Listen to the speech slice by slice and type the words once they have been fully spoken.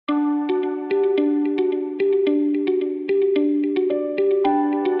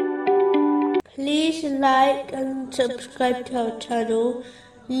like and subscribe to our channel.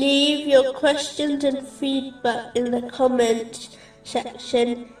 Leave your questions and feedback in the comments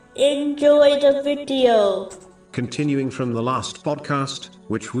section. Enjoy the video. Continuing from the last podcast,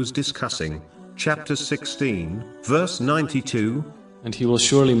 which was discussing chapter 16, verse 92. And he will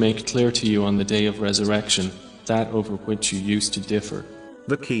surely make clear to you on the day of resurrection that over which you used to differ.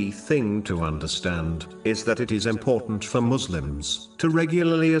 The key thing to understand is that it is important for Muslims to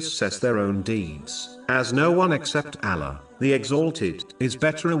regularly assess their own deeds, as no one except Allah, the Exalted, is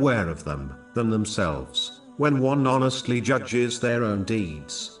better aware of them than themselves. When one honestly judges their own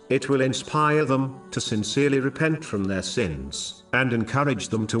deeds, it will inspire them to sincerely repent from their sins and encourage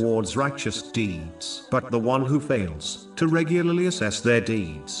them towards righteous deeds. But the one who fails to regularly assess their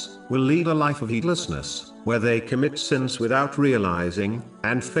deeds will lead a life of heedlessness, where they commit sins without realizing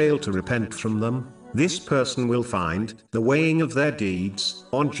and fail to repent from them. This person will find the weighing of their deeds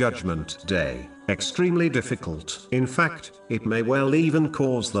on Judgment Day extremely difficult. In fact, it may well even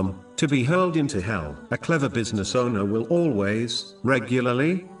cause them to be hurled into hell. A clever business owner will always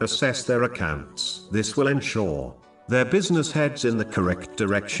regularly assess their accounts. This will ensure their business heads in the correct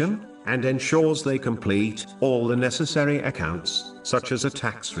direction and ensures they complete all the necessary accounts, such as a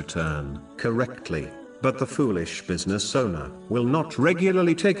tax return, correctly. But the foolish business owner will not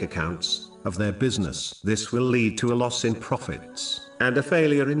regularly take accounts of their business. This will lead to a loss in profits and a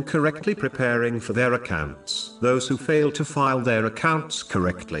failure in correctly preparing for their accounts. Those who fail to file their accounts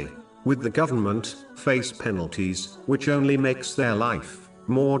correctly with the government face penalties, which only makes their life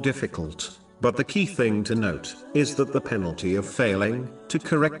more difficult. But the key thing to note is that the penalty of failing to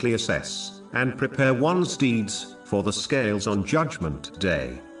correctly assess and prepare one's deeds for the scales on Judgment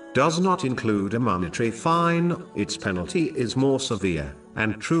Day does not include a monetary fine. Its penalty is more severe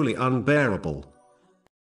and truly unbearable